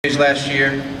Last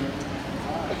year.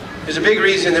 There's a big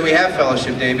reason that we have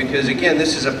Fellowship Day because, again,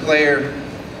 this is a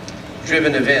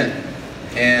player-driven event.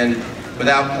 And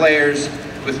without players,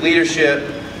 with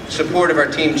leadership, support of our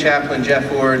team chaplain, Jeff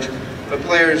Forge, but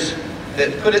players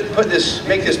that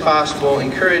make this possible,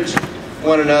 encourage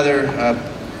one another,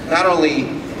 not only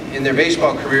in their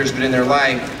baseball careers, but in their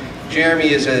life. Jeremy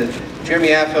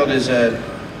Affeldt is a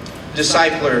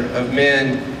discipler of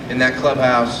men in that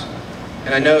clubhouse.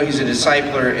 And I know he's a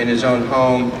discipler in his own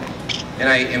home. And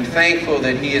I am thankful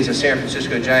that he is a San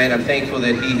Francisco Giant. I'm thankful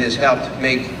that he has helped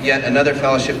make yet another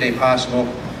Fellowship Day possible.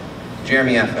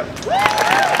 Jeremy Affeldt.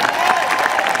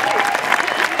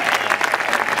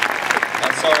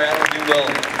 I'm sorry, I don't do well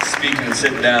speaking and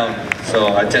sitting down,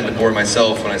 so I tend to bore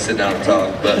myself when I sit down and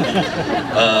talk. But again,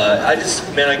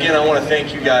 I want to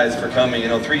thank you guys for coming. You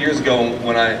know, 3 years ago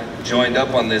when I joined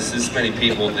up on this many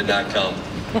people did not come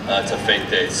to Faith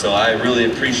Day. So I really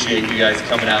appreciate you guys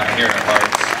coming out and hearing our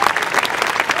hearts.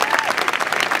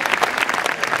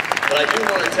 But I do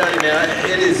want to tell you, man,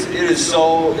 it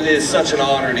is such an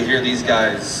honor to hear these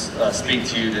guys speak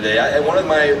to you today.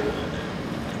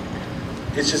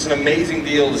 It's just an amazing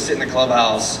deal to sit in the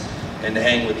clubhouse and to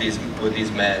hang with these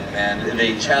men, man.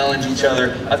 They challenge each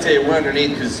other. I'll tell you, we're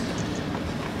underneath because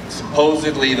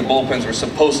supposedly the bullpens were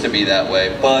supposed to be that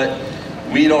way, but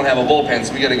we don't have a bullpen,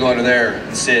 so we got to go under there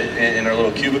and sit in our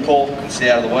little cubicle and stay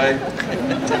out of the way.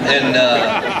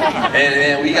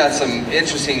 And we got some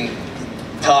interesting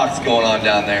talks going on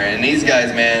down there. And these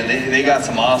guys, man, they got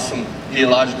some awesome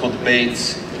theological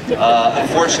debates.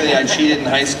 Unfortunately, I cheated in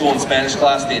high school in Spanish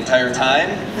class the entire time,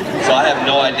 so I have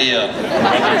no idea what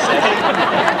they're saying.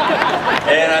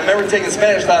 And I remember taking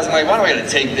Spanish class, I'm like, why do I got to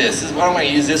take this? What am I going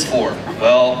to use this for?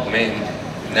 Well, I mean,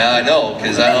 now I know,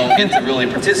 because I don't get to really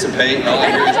participate, and all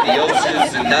I hear is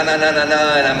dioses and na,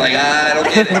 and I'm like, I don't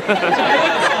get it.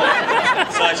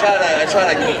 So I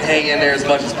try to hang in there as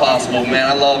much as possible. Man,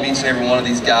 I love each and every one of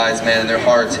these guys, man, and their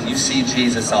hearts, and you see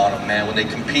Jesus on them, man. When they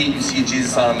compete, you see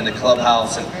Jesus on them in the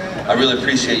clubhouse, and I really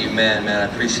appreciate you, man. I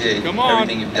appreciate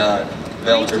everything you've done.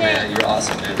 Velter, man, you're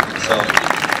awesome, dude. So,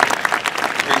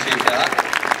 appreciate that.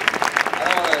 I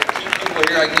don't want to keep people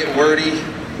here. I can get wordy,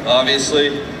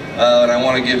 obviously. And I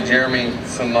want to give Jeremy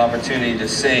some opportunity to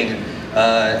sing.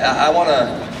 I want to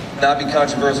not be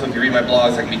controversial. If you read my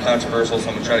blogs, I can be controversial, so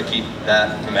I'm going to try to keep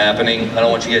that from happening. I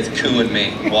don't want you guys cooing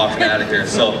me walking out of here.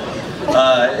 So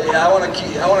I want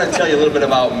to tell you a little bit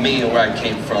about me and where I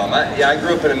came from. I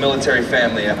grew up in a military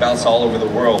family. I bounced all over the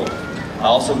world. I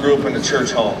also grew up in a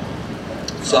church home.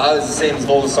 So I was the same as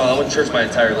Volgasong. I went to church my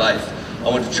entire life. I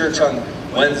went to church on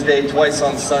Wednesday, twice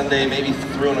on Sunday, maybe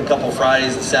threw in a couple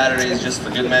Fridays and Saturdays just for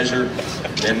good measure,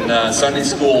 and Sunday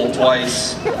school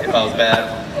twice if I was bad,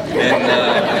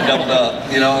 and doubled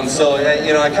up, you know. And so,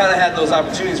 you know, I kind of had those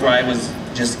opportunities where I was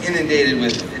just inundated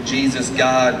with Jesus,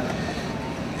 God,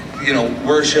 you know,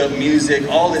 worship, music,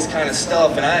 all this kind of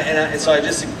stuff, and so I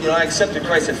just, you know, I accepted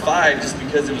Christ at 5 just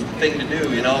because it was the thing to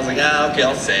do, you know. I was like, okay,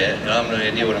 I'll say it, you know, I have no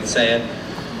idea what I'm saying.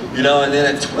 You know, and then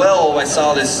at 12, I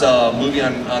saw this movie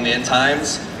on the end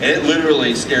times, and it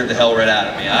literally scared the hell right out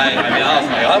of me. I mean, I was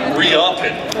like, I'm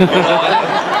re-upping. You know,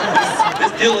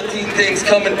 this guillotine thing's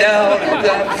coming down, and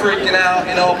I'm freaking out.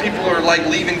 You know, people are like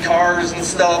leaving cars and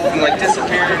stuff and like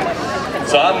disappearing.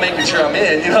 So I'm making sure I'm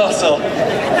in, you know. So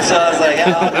I was like,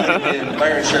 I'll get in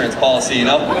fire insurance policy, you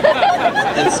know.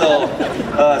 And so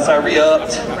I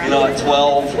re-upped, you know, at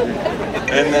 12,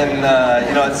 and then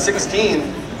you know, at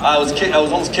 16. I was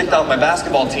almost kicked off my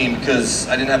basketball team because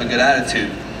I didn't have a good attitude.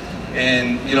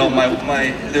 And you know,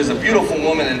 there's a beautiful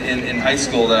woman in high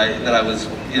school that I was,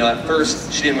 you know, at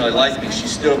first she didn't really like me. She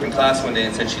stood up in class one day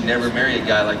and said she'd never marry a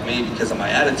guy like me because of my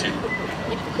attitude.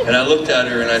 And I looked at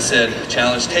her and I said,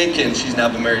 challenge taken. She's now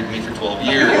been married to me for 12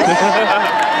 years. So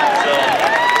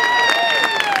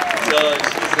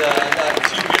I got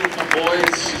 2 beautiful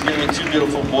boys. She's giving me 2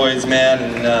 beautiful boys, man,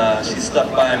 and she's stuck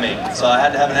by me. So I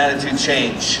had to have an attitude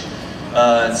change.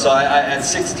 So at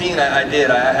 16, I did.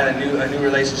 I had a new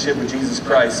relationship with Jesus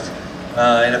Christ.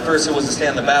 And at first it was to stay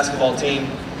on the basketball team,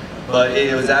 but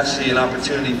it was actually an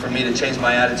opportunity for me to change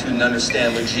my attitude and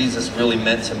understand what Jesus really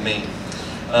meant to me.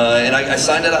 And I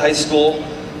signed out of high school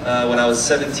when I was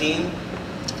 17.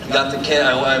 Got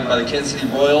by the Kansas City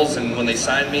Royals, and when they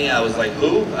signed me, I was like,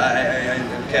 who?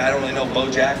 Okay, I don't really know, Bo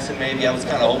Jackson maybe. I was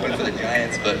kind of hoping for the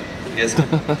Giants, but I guess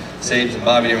Sabes and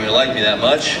Bobby didn't really like me that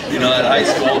much, you know, at high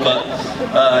school. But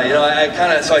you know,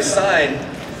 so I signed,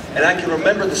 and I can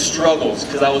remember the struggles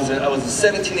because I was a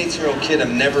 17, 18-year-old kid. I've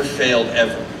never failed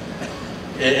ever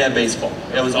at baseball.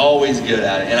 I was always good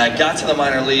at it, and I got to the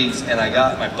minor leagues, and I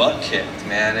got my butt kicked,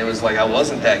 man. It was like I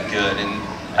wasn't that good, and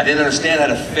I didn't understand how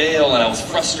to fail, and I was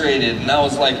frustrated, and I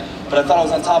was like, but I thought I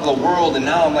was on top of the world, and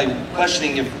now I'm like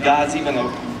questioning if God's even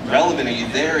relevant. Are you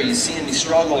there? Are you seeing me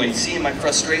struggle? Are you seeing my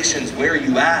frustrations? Where are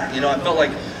you at? You know, I felt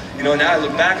like, you know, now I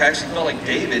look back, I actually felt like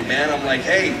David, man. I'm like,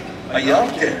 hey, are you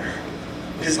up there?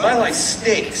 Because my life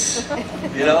stinks,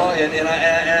 you know, and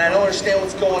I don't understand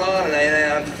what's going on,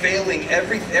 and I'm failing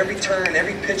every turn,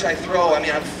 every pitch I throw. I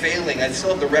mean, I'm failing. I still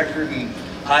have the record in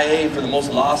high A for the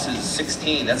most losses,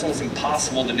 16. That's almost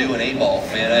impossible to do in A-ball,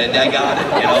 man. I got it,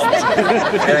 you know.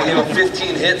 And I gave him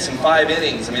 15 hits in 5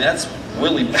 innings. I mean, that's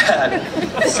really bad.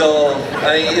 So,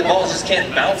 I mean, the balls just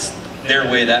can't bounce their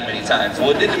way that many times.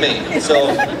 Well, it did to me. So,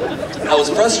 I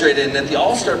was frustrated, and at the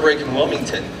All-Star break in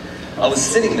Wilmington, I was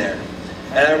sitting there.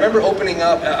 And I remember opening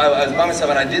up, I was by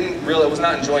myself, and I was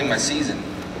not enjoying my season.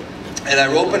 And I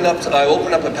opened up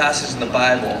a passage in the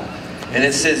Bible, and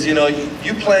it says, you know,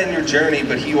 you plan your journey,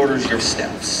 but he orders your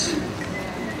steps.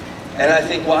 And I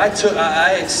think, well,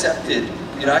 I accepted,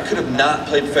 you know, I could have not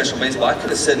played professional baseball. I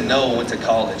could have said no and went to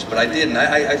college, but I didn't.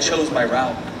 I chose my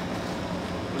route.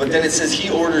 But then it says he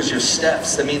orders your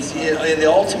steps. That means, and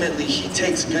ultimately, he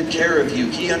takes good care of you.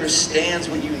 He understands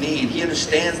what you need. He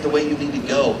understands the way you need to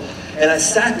go. And I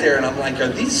sat there and I'm like, are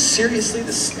these seriously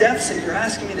the steps that you're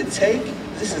asking me to take?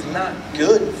 This is not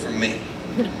good for me.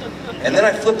 And then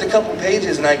I flipped a couple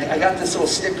pages and I got this little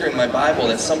sticker in my Bible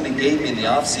that somebody gave me in the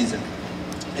off season.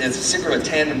 And it's a sticker of a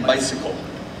tandem bicycle.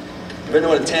 You know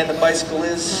what a tandem bicycle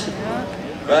is?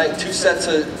 Right? Two seats,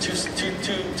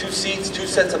 2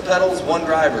 sets of pedals, 1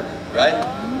 driver, right?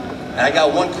 And I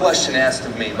got one question asked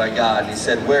of me by God, and he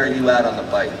said, where are you at on the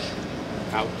bike?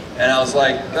 And I was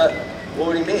like, well,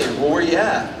 what do you mean? Well, where are you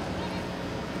at?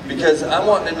 Because I'm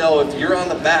wanting to know if you're on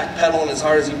the back pedaling as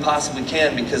hard as you possibly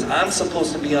can, because I'm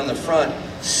supposed to be on the front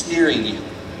steering you.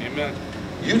 Amen.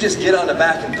 You just get on the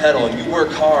back and pedal, and you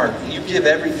work hard, and you give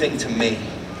everything to me.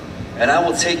 And I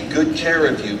will take good care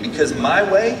of you, because my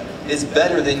way is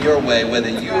better than your way, whether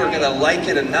you are going to like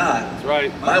it or not. That's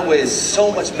right. My way is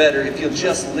so much better if you'll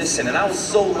just listen. And I was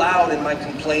so loud in my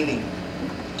complaining.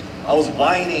 I was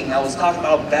whining. I was talking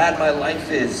about how bad my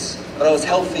life is. But I was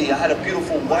healthy. I had a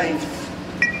beautiful wife.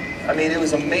 I mean, it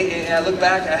was amazing. And I look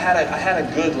back, I had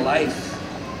a good life.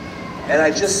 And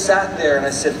I just sat there and I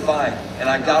said, fine. And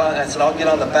I got on, I said, I'll get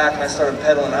on the back, and I started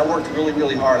pedaling. I worked really,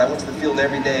 really hard. I went to the field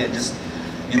every day and just,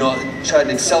 you know, tried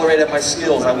to accelerate at my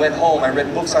skills. I went home, I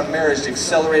read books on marriage to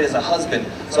accelerate as a husband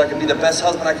so I could be the best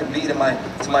husband I could be to my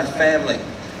family,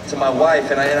 to my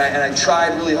wife. And I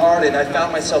tried really hard, and I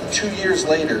found myself 2 years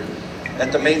later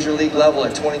at the major league level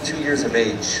at 22 years of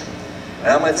age. And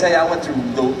I'm going to tell you,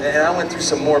 I went through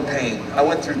some more pain. I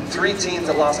went through 3 teams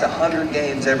that lost 100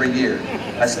 games every year.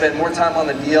 I spent more time on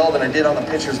the DL than I did on the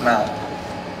pitcher's mound.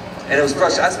 And it was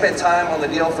frustrating. I spent time on the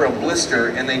DL for a blister,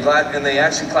 and they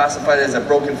actually classified it as a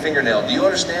broken fingernail. Do you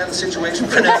understand the situation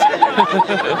for that? Broken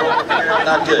fingernail,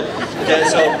 not good. Okay,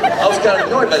 so I was kind of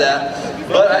annoyed by that.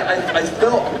 But I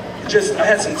felt I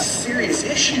had some serious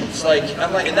issues.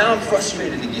 And now I'm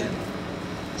frustrated again.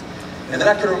 And then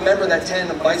I can remember that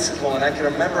tandem bicycle, and I can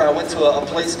remember I went to a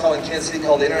place in Kansas City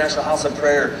called the International House of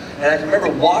Prayer, and I can remember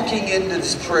walking into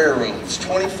this prayer room. It's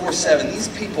 24/7. These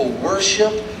people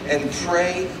worship and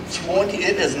pray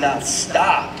it does not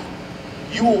stop.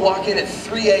 You will walk in at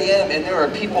 3 a.m. and there are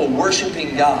people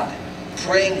worshiping God,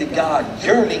 praying to God,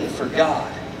 yearning for God.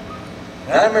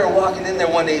 And I remember walking in there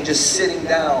one day and just sitting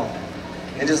down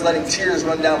and just letting tears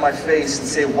run down my face and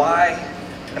say, why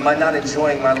am I not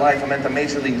enjoying my life? I'm at the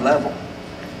major league level.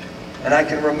 And I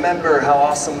can remember how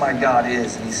awesome my God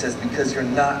is. And he says, because you're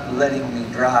not letting me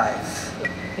drive.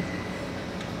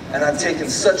 And I've taken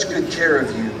such good care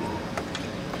of you.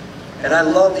 And I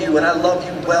love you, and I love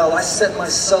you well. I sent my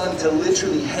son to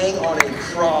literally hang on a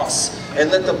cross and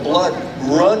let the blood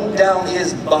run down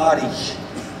his body.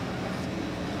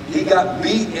 He got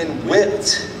beat and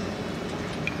whipped.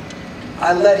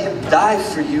 I let him die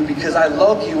for you because I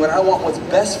love you and I want what's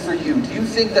best for you. Do you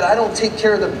think that I don't take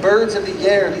care of the birds of the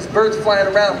air? These birds flying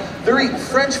around, they're eating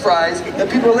French fries and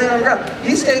people are laying on the ground.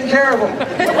 He's taking care of them.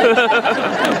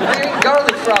 They're eating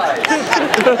garlic fries.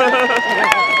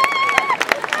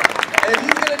 And if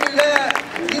he's going to do that,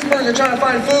 these birds are trying to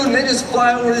find food and they just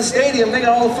fly over to the stadium. They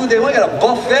got all the food they want. They got a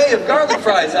buffet of garlic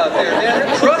fries out there, man.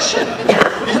 They're crushing.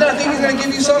 You not think he's going to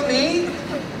give you something to eat?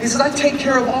 He says, I take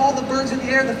care of all the birds in the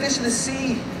air, the fish in the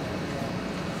sea.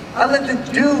 I let the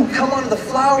dew come onto the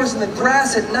flowers and the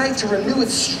grass at night to renew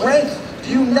its strength.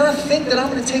 Do you not think that I'm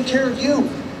going to take care of you?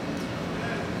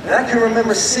 And I can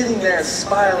remember sitting there and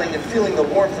smiling and feeling the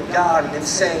warmth of God and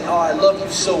saying, oh, I love you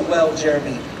so well,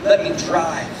 Jeremy. Let me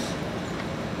drive.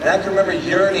 And I can remember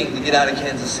yearning to get out of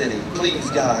Kansas City.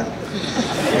 Please, God.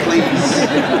 Please.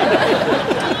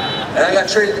 And I got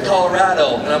traded to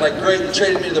Colorado, and I'm like, great, you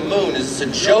traded me to the moon. Is this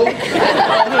a joke?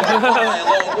 A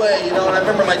long way, you know. And I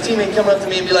remember my teammate coming up to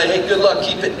me and be like, hey, good luck,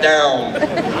 keep it down.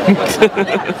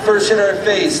 First hit our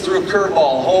face, threw a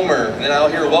curveball, homer, and then I'll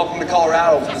hear, welcome to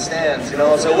Colorado from the stands, you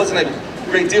know. So it wasn't a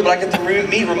great deal, but I get to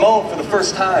meet Ramon for the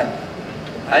first time.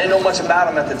 I didn't know much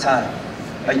about him at the time.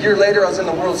 A year later, I was in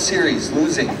the World Series,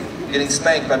 losing, getting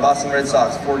spanked by Boston Red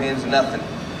Sox, 4-0.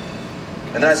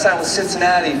 And then I signed with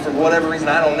Cincinnati for whatever reason,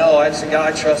 I don't know. I just said,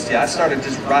 God, I trust you. I started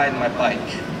just riding my bike.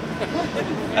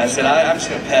 And I said, I'm just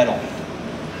going to pedal.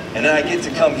 And then I get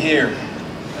to come here,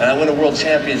 and I win a world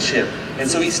championship. And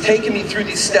so he's taken me through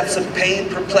these steps of pain,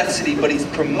 perplexity, but he's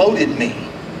promoted me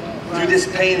through this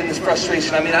pain and this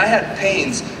frustration. I mean, I had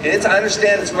pains, and I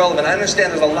understand it's relevant. I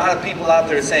understand there's a lot of people out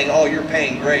there saying, oh, your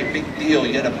pain, great, big deal.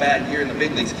 You had a bad year in the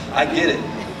big leagues. I get it.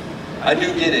 I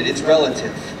do get it. It's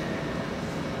relative.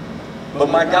 But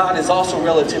my God is also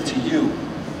relative to you.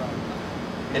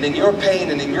 And in your pain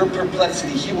and in your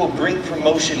perplexity, He will bring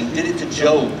promotion. He did it to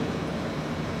Job.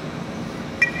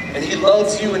 And He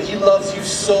loves you, and He loves you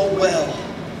so well.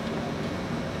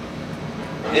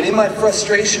 And in my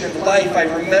frustration in life, I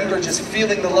remember just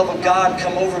feeling the love of God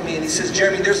come over me. And He says,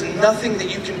 Jeremy, there's nothing that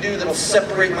you can do that'll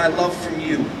separate my love from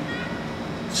you.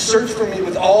 Search for me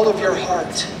with all of your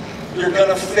heart. You're going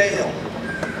to fail.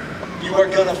 You are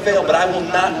going to fail, but I will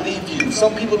not leave you.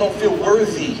 Some people don't feel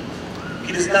worthy.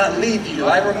 He does not leave you.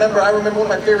 I remember one of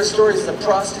my favorite stories is a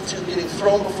prostitute getting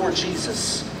thrown before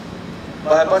Jesus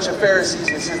by a bunch of Pharisees.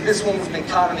 And He says, this woman's been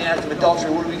caught in the act of adultery.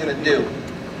 What are we going to do?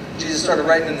 Jesus started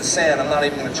writing in the sand. I'm not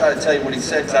even going to try to tell you what He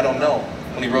said because I don't know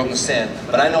when He wrote in the sand.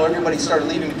 But I know everybody started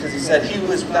leaving because He said, he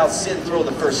who is without sin, throw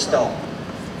the first stone.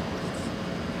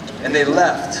 And they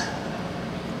left.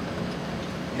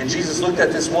 And Jesus looked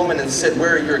at this woman and said,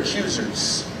 where are your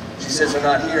accusers? She says, they're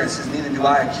not here. And He says, neither do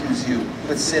I accuse you.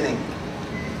 Quit sinning.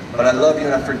 But I love you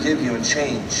and I forgive you, and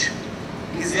change.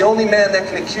 He's the only man that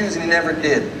can accuse, and He never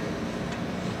did.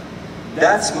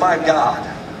 That's my God.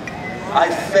 I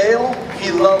fail,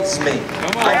 He loves me.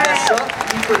 I mess up,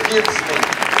 He forgives me.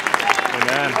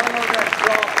 Amen. I know that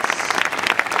promise.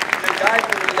 The guy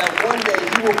for me that one day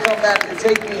He will come back and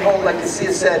take me home, like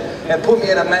Cassia said, and put me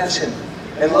in a mansion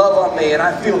and love on me, and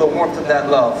I feel the warmth of that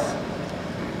love.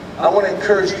 I want to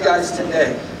encourage you guys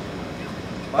today.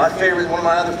 One of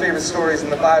my other favorite stories in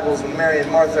the Bible is when Mary and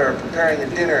Martha are preparing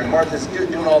a dinner, and Martha's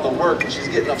doing all the work, and she's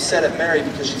getting upset at Mary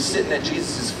because she's sitting at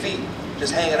Jesus' feet,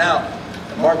 just hanging out.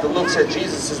 And Martha looks at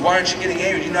Jesus and says, why aren't you getting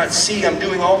angry? Do you not see I'm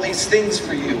doing all these things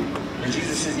for you? And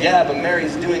Jesus says, yeah, but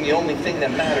Mary's doing the only thing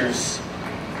that matters.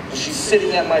 And she's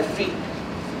sitting at my feet,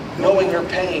 knowing her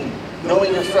pain,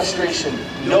 knowing her frustration,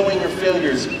 knowing her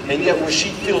failures, and yet where she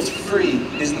feels free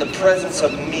is in the presence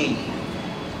of me.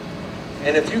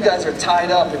 And if you guys are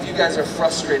tied up, if you guys are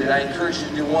frustrated, I encourage you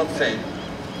to do one thing.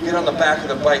 Get on the back of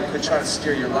the bike, quit trying to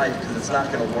steer your life, because it's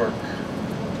not going to work.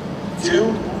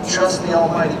 2, trust the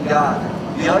Almighty God,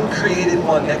 the uncreated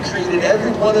one that created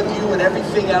every one of you and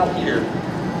everything out here.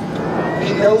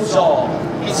 He knows all.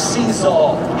 He sees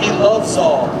all. He loves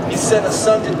all. He sent a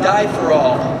Son to die for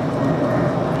all.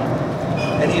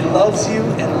 And He loves you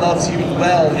and loves you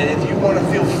well. And if you want to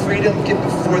feel freedom, get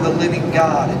before the living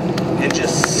God and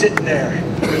just sit there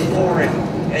before Him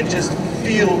and just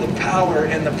feel the power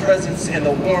and the presence and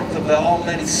the warmth of the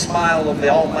almighty smile of the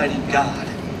Almighty God.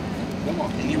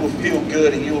 And you will feel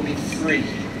good and you will be free.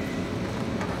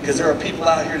 Because there are people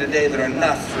out here today that are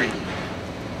not free.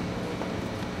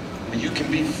 But you can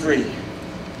be free.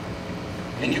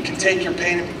 And you can take your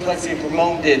pain and perplexity, like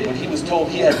Ramon did when he was told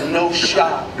he had no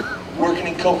shot working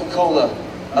in Coca-Cola,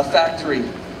 a factory,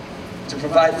 to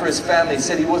provide for his family. He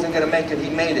said he wasn't going to make it. He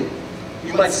made it.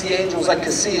 You might see angels like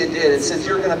Cassia did. It says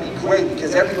you're going to be great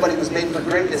because everybody was made for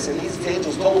greatness, and these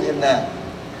angels told him that.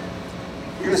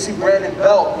 You're going to see Brandon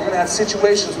Belt. You're going to have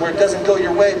situations where it doesn't go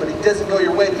your way, but it doesn't go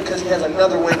your way because he has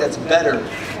another way that's better.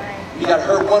 He got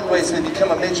hurt one way, so he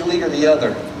become a major leaguer the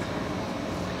other.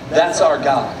 That's our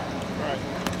God.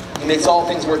 He makes all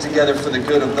things work together for the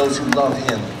good of those who love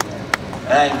Him.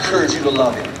 And I encourage you to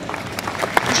love Him.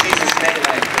 In Jesus'